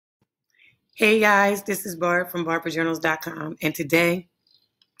Hey guys, this is Barb from barbarajournals.com, and today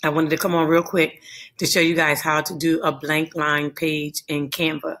I wanted to come on real quick to show you guys how to do a blank line page in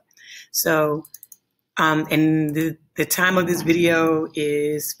Canva. So, and the time of this video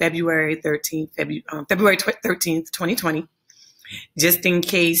is February 13th, February 13th, 2020, just in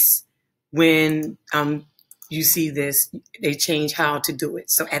case when you see this, they change how to do it.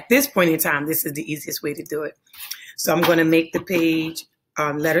 So at this point in time, this is the easiest way to do it. So I'm going to make the page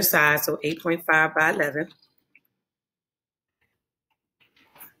letter size, so 8.5 by 11.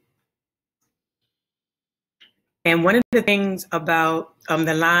 And one of the things about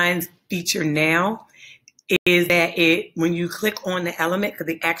the lines feature now is that when you click on the element, because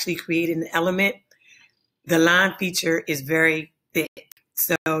they actually created an element, the line feature is very thick.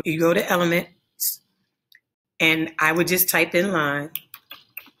 So you go to elements, and I would just type in line,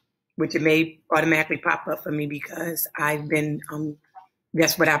 which it may automatically pop up for me because I've been,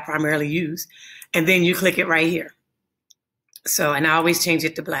 that's what I primarily use. And then you click it right here. So, and I always change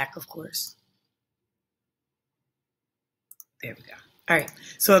it to black, of course. There we go. All right.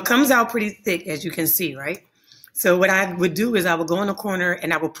 So it comes out pretty thick, as you can see, right? So what I would do is I would go in the corner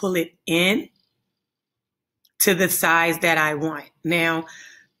and I will pull it in to the size that I want. Now,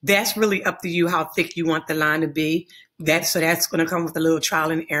 that's really up to you how thick you want the line to be. So that's going to come with a little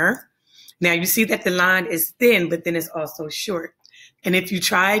trial and error. Now you see that the line is thin, but then it's also short. And if you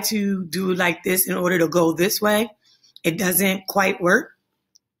try to do like this in order to go this way, it doesn't quite work.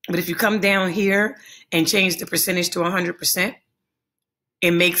 But if you come down here and change the percentage to 100%,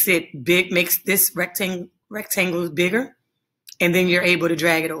 it makes it big, makes this rectangle bigger, and then you're able to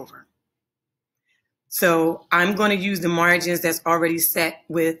drag it over. So I'm going to use the margins that's already set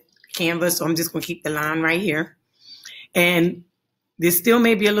with Canva, so I'm just going to keep the line right here. And this still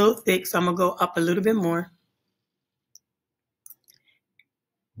may be a little thick, so I'm going to go up a little bit more.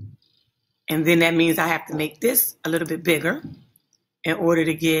 And then that means I have to make this a little bit bigger in order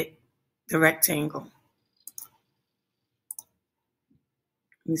to get the rectangle.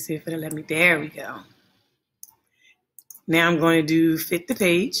 Let me see if it'll let me. There we go. Now I'm going to do fit the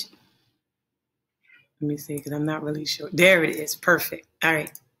page. Let me see, because I'm not really sure. There it is. Perfect. All right.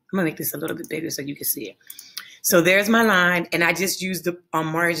 I'm going to make this a little bit bigger so you can see it. So there's my line, and I just used the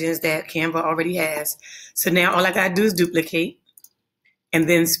margins that Canva already has. So now all I got to do is duplicate and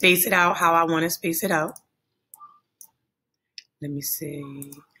then space it out how I want to space it out. Let me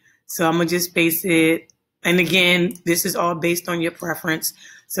see. So I'm going to just space it. And again, this is all based on your preference.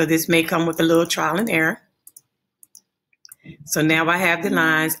 So this may come with a little trial and error. So now I have the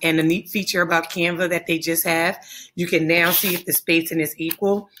lines, and the neat feature about Canva that they just have, you can now see if the spacing is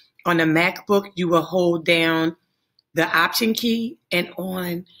equal. On a MacBook, you will hold down the Option key, and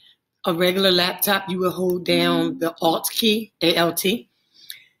on a regular laptop, you will hold down the Alt key, ALT.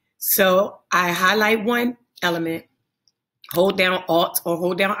 So I highlight one element, hold down Alt or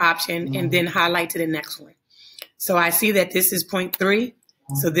hold down Option, and then highlight to the next one. So I see that this is 0.3.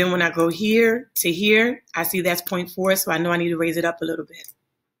 So then when I go here to here, I see that's 0.4. So I know I need to raise it up a little bit.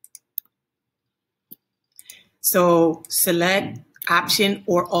 So select Option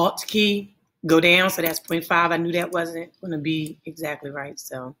or Alt key, go down. So that's 0.5. I knew that wasn't going to be exactly right.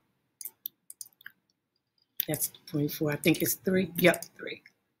 So that's 0.4. I think it's 3. Yep, 3.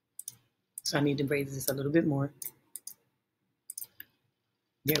 So I need to raise this a little bit more.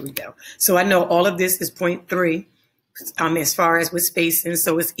 There we go. So I know all of this is 0.3 as far as with spacing,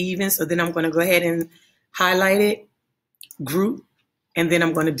 so it's even. So then I'm going to go ahead and highlight it, group, and then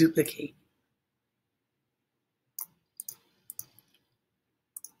I'm going to duplicate.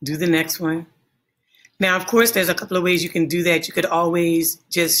 Do the next one. Now, of course, there's a couple of ways you can do that. You could always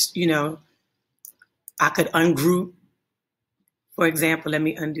just, I could ungroup. For example, let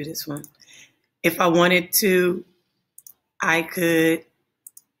me undo this one. If I wanted to, I could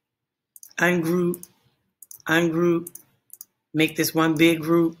ungroup, make this one big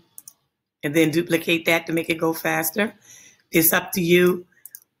group, and then duplicate that to make it go faster. It's up to you.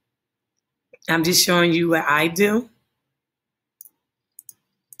 I'm just showing you what I do.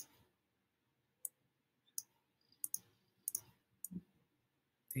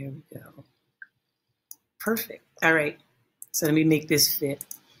 There we go. Perfect. All right. So let me make this fit.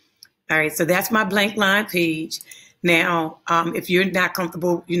 All right. So that's my blank line page. Now, if you're not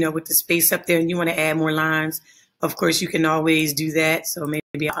comfortable, with the space up there and you want to add more lines, of course, you can always do that. So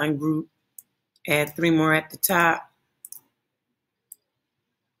maybe I'll ungroup, add 3 more at the top.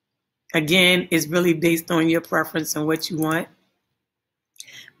 Again, it's really based on your preference and what you want.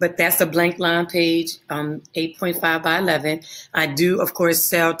 But that's a blank line page, 8.5 by 11. I do, of course,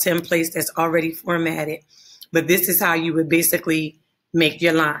 sell templates that's already formatted. But this is how you would basically make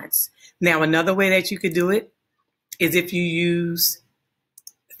your lines. Now, another way that you could do it is if you use,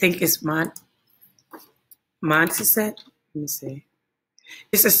 I think it's Montset. Let me see.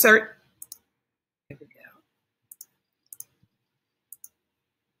 It's a certain, there we go.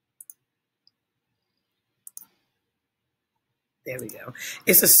 There we go.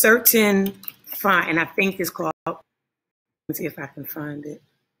 It's a certain font, and I think it's called, let me see if I can find it.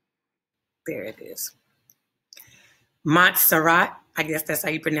 There it is. Montserrat, I guess that's how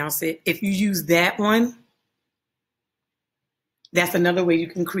you pronounce it. If you use that one, that's another way you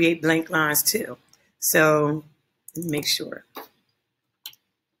can create blank lines too. So make sure.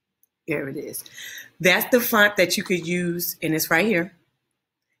 There it is. That's the font that you could use, and it's right here.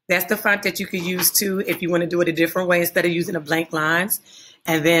 That's the font that you could use too if you want to do it a different way instead of using the blank lines.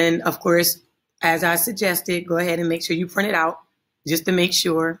 And then, of course, as I suggested, go ahead and make sure you print it out just to make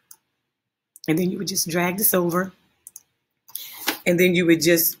sure. And then you would just drag this over. And then you would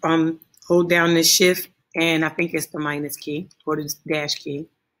just hold down the shift, and I think it's the minus key or the dash key.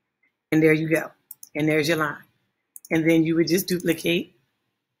 And there you go. And there's your line. And then you would just duplicate.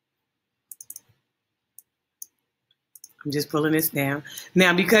 I'm just pulling this down.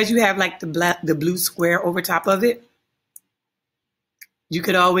 Now, because you have like the blue square over top of it, you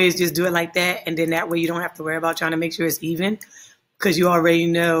could always just do it like that. And then that way you don't have to worry about trying to make sure it's even because you already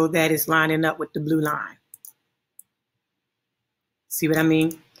know that it's lining up with the blue line. See what I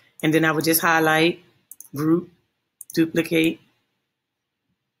mean? And then I would just highlight, group, duplicate.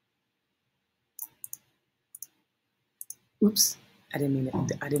 Oops, I didn't mean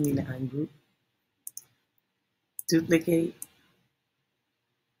to ungroup. Duplicate.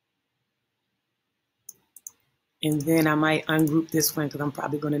 And then I might ungroup this one because I'm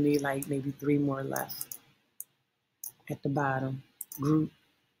probably going to need like maybe 3 more left at the bottom. Group,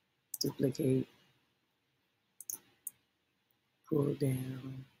 duplicate, pull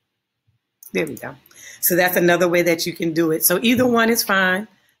down. There we go. So that's another way that you can do it. So either one is fine.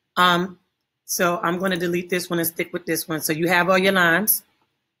 So I'm going to delete this one and stick with this one. So you have all your lines.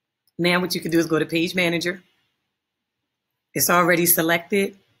 Now what you can do is go to Page Manager. It's already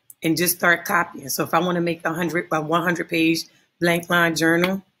selected, and just start copying. So if I want to make a 100 page blank line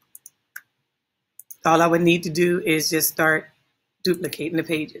journal, all I would need to do is just start duplicating the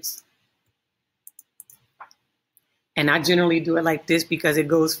pages. And I generally do it like this because it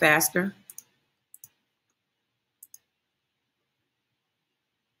goes faster.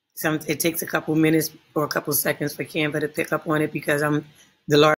 It takes a couple minutes or a couple seconds for Canva to pick up on it because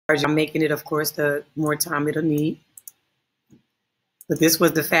the larger I'm making it, of course, the more time it'll need. But this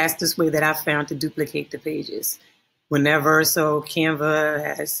was the fastest way that I found to duplicate the pages. So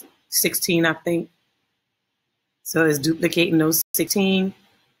Canva has 16, I think. So it's duplicating those 16.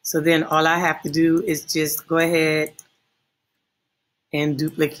 So then all I have to do is just go ahead and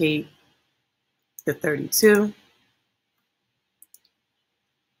duplicate the 32.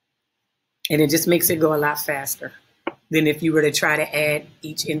 And it just makes it go a lot faster than if you were to try to add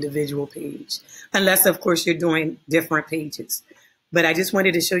each individual page. Unless, of course, you're doing different pages. But I just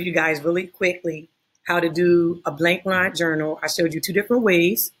wanted to show you guys really quickly how to do a blank line journal. I showed you 2 different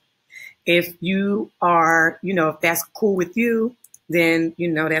ways. If you are, if that's cool with you, then,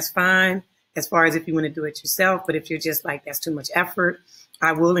 that's fine as far as if you want to do it yourself. But if you're just like, that's too much effort,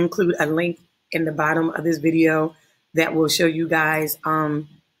 I will include a link in the bottom of this video that will show you guys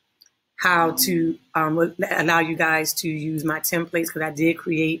how to allow you guys to use my templates, because I did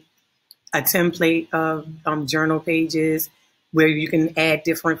create a template of journal pages where you can add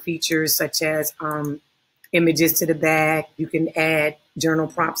different features such as images to the back. You can add journal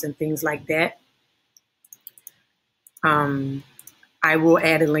prompts and things like that. I will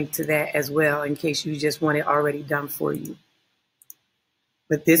add a link to that as well in case you just want it already done for you.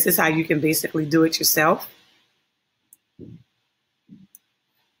 But this is how you can basically do it yourself.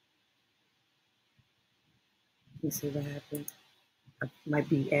 Let me see what happened. I might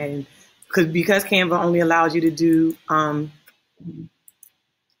be adding, because Canva only allows you to do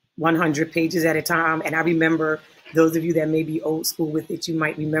 100 pages at a time. And I remember, those of you that may be old school with it, you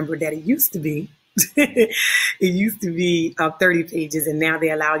might remember that it used to be, it used to be 30 pages, and now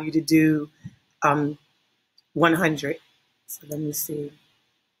they allow you to do 100. So let me see.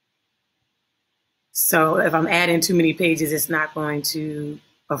 So if I'm adding too many pages, it's not going to,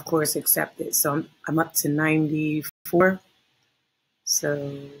 of course, accept it. So I'm up to 94.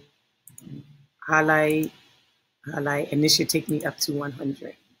 So highlight, and this should take me up to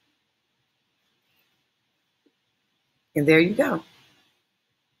 100. And there you go.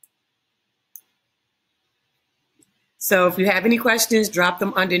 So if you have any questions, drop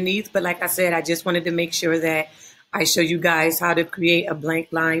them underneath. But like I said, I just wanted to make sure that I show you guys how to create a blank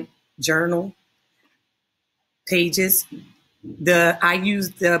line journal pages. I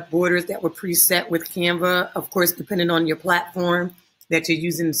use the borders that were preset with Canva. Of course, depending on your platform that you're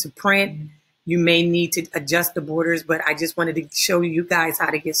using to print, you may need to adjust the borders, but I just wanted to show you guys how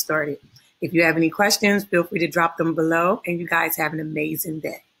to get started. If you have any questions, feel free to drop them below, and you guys have an amazing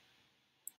day.